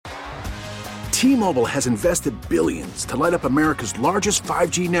T-Mobile has invested billions to light up America's largest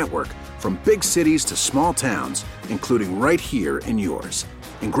 5G network, from big cities to small towns, including right here in yours.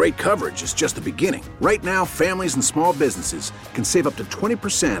 And great coverage is just the beginning. Right now, families and small businesses can save up to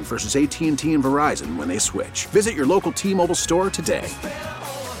 20% versus AT&T and Verizon when they switch. Visit your local T-Mobile store today.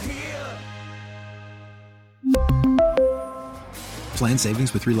 Plan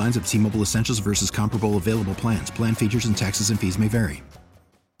savings with 3 lines of T-Mobile Essentials versus comparable available plans. Plan features and taxes and fees may vary.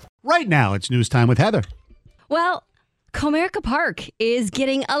 Right now, it's News Time with Heather. Well, Comerica Park is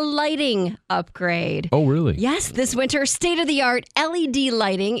getting a lighting upgrade. Oh, really? Yes, this winter, state-of-the-art LED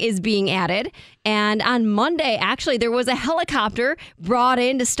lighting is being added. And on Monday, actually, there was a helicopter brought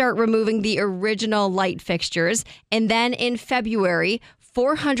in to start removing the original light fixtures. And then in February,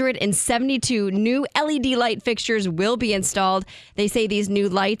 472 new LED light fixtures will be installed. They say these new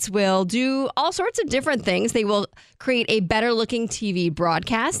lights will do all sorts of different things. They will create a better-looking TV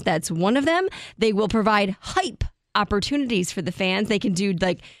broadcast. That's one of them. They will provide hype opportunities for the fans. They can do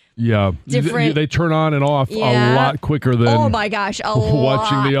different. They turn on and off a lot quicker than oh my gosh,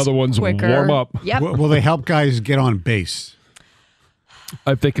 watching the other ones quicker. Warm up. Yep. Will they help guys get on base?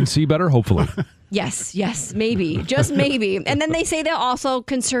 If they can see better, hopefully. Yes, maybe. Just maybe. And then they say they'll also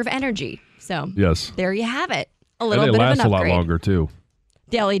conserve energy. So yes, there you have it. A and little they bit last of an a upgrade. lot longer too.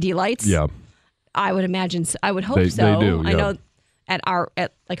 The LED lights? Yeah. I would imagine I would hope They so. do, I yeah. know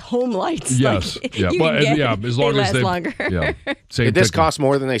at like home lights. Yes. Like, Yeah. you Well, can get, as long they as last they longer. Yeah. Same Did this ticket. cost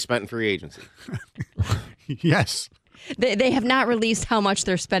more than they spent in free agency? Yes. They have not released how much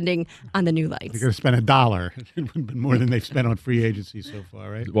they're spending on the new They're lights. going to spend $1. It would have been more than they've spent on free agency so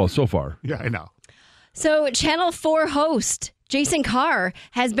far, right? Well, so far. Yeah, I know. So Channel 4 host Jason Carr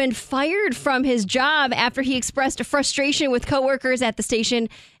has been fired from his job after he expressed frustration with coworkers at the station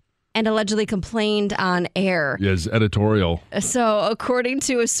and allegedly complained on air. Yes, editorial. So, according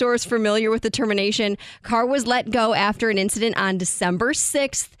to a source familiar with the termination, Carr was let go after an incident on December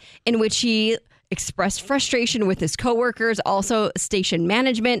 6th in which he expressed frustration with his coworkers, also station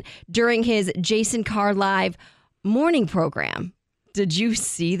management, during his Jason Carr Live morning program. Did you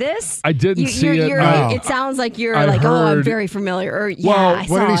see this? I didn't see it. It sounds like you're I like, oh, I'm heard- very familiar. Or, yeah, Well, I What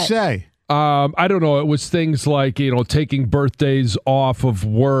saw did he it. say? I don't know. It was things like, taking birthdays off of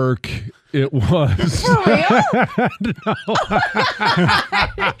work. It was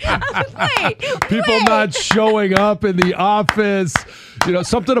people not showing up in the office.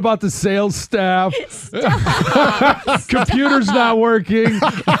 Something about the sales staff. Computers not working.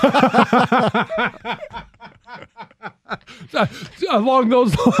 Along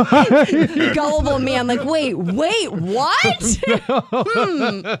those lines. Gullible me. I'm like, wait, what?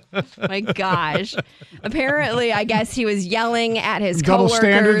 My gosh. Apparently, I guess he was yelling at his Double coworkers.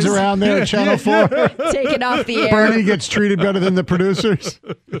 standards around there at Channel 4. Taking off the air. Bernie gets treated better than the producers.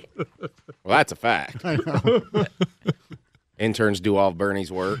 Well, that's a fact. I know. Interns do all of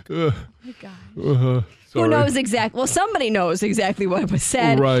Bernie's work. Oh my gosh. Who knows exactly? Well, somebody knows exactly what was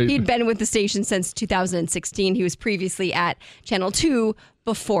said. Right. He'd been with the station since 2016. He was previously at Channel 2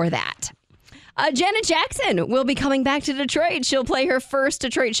 before that. Janet Jackson will be coming back to Detroit. She'll play her first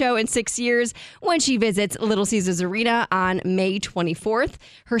Detroit show in 6 years when she visits Little Caesars Arena on May 24th.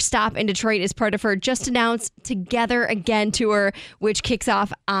 Her stop in Detroit is part of her just announced Together Again tour, which kicks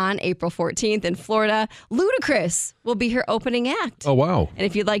off on April 14th in Florida. Ludacris will be her opening act. Oh, wow. And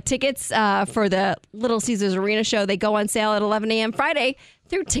if you'd like tickets for the Little Caesars Arena show, they go on sale at 11 a.m. Friday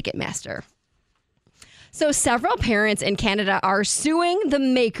through Ticketmaster. So several parents in Canada are suing the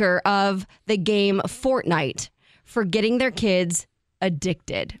maker of the game Fortnite for getting their kids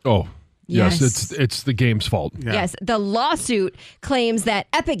addicted. Oh, yes. Yes. It's the game's fault. Yeah. Yes, the lawsuit claims that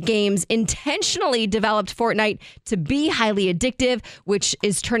Epic Games intentionally developed Fortnite to be highly addictive, which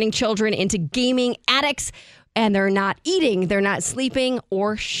is turning children into gaming addicts. And they're not eating, they're not sleeping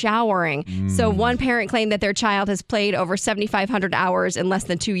or showering. So one parent claimed that their child has played over 7,500 hours in less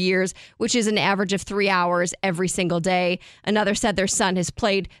than 2 years, which is an average of 3 hours every single day. Another said their son has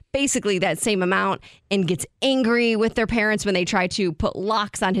played basically that same amount and gets angry with their parents when they try to put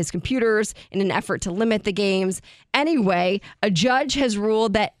locks on his computers in an effort to limit the games. Anyway, a judge has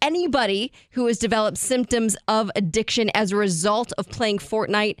ruled that anybody who has developed symptoms of addiction as a result of playing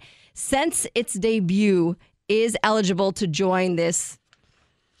Fortnite since its debut is eligible to join this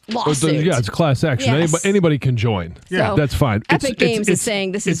lawsuit. Yeah, it's a class action. Yes. Anybody can join. Yeah. That's fine. Epic Games is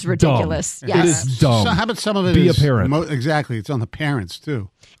saying this is ridiculous. Dumb. Yes. It is dumb. So how about some of it Be is a parent. Exactly. It's on the parents, too.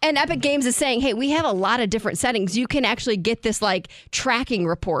 And Epic Games is saying, hey, we have a lot of different settings. You can actually get this like tracking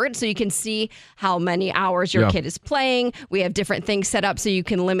report so you can see how many hours your kid is playing. We have different things set up so you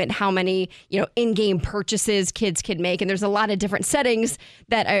can limit how many, in-game purchases kids can make. And there's a lot of different settings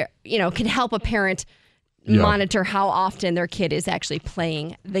that are, can help a parent monitor how often their kid is actually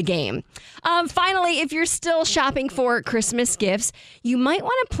playing the game. Finally, if you're still shopping for Christmas gifts, you might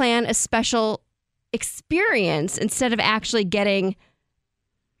want to plan a special experience instead of actually getting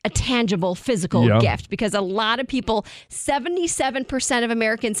a tangible physical gift, because a lot of people, 77% of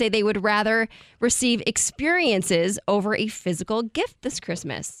Americans say they would rather receive experiences over a physical gift this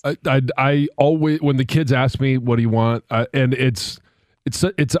Christmas. I always, when the kids ask me, what do you want? And it's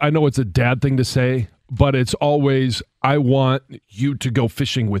I know it's a dad thing to say, but it's always, I want you to go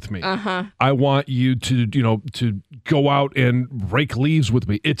fishing with me. I want you to, to go out and rake leaves with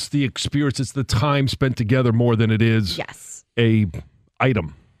me. It's the experience. It's the time spent together more than it is a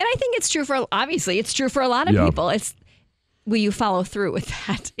item. And I think it's true for a lot of people. It's, will you follow through with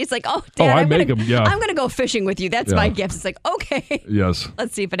that? It's like, Dad, I'm going to go fishing with you. That's my gift. It's like, okay. Yes.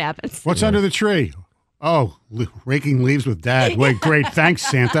 Let's see if it happens. What's under the tree? Oh, raking leaves with Dad. Wait, great. Thanks,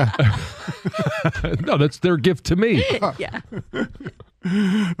 Santa. No, that's their gift to me. Yeah.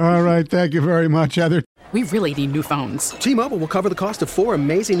 All right. Thank you very much, Heather. We really need new phones. T-Mobile will cover the cost of 4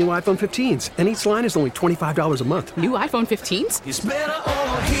 amazing new iPhone 15s, and each line is only $25 a month. New iPhone 15s? It's better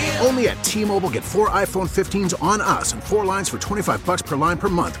over here. Only at T-Mobile, get 4 iPhone 15s on us and 4 lines for $25 per line per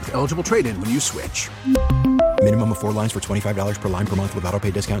month with eligible trade-in when you switch. Minimum of 4 lines for $25 per line per month with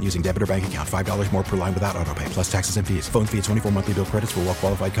autopay discount using debit or bank account. $5 more per line without autopay, plus taxes and fees. Phone fee at 24 monthly bill credits for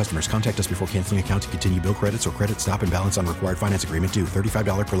well-qualified customers. Contact us before canceling account to continue bill credits or credit stop and balance on required finance agreement due.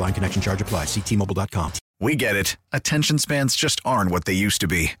 $35 per line connection charge applies. See T-Mobile.com. We get it. Attention spans just aren't what they used to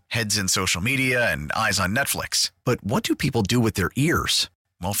be. Heads in social media and eyes on Netflix. But what do people do with their ears?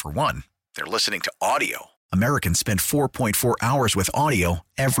 Well, for one, they're listening to audio. Americans spend 4.4 hours with audio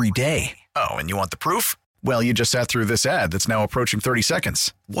every day. Oh, and you want the proof? Well, you just sat through this ad that's now approaching 30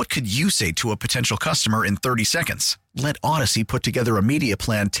 seconds. What could you say to a potential customer in 30 seconds? Let Odyssey put together a media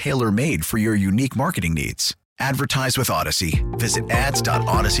plan tailor-made for your unique marketing needs. Advertise with Odyssey. Visit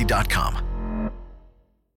ads.odyssey.com.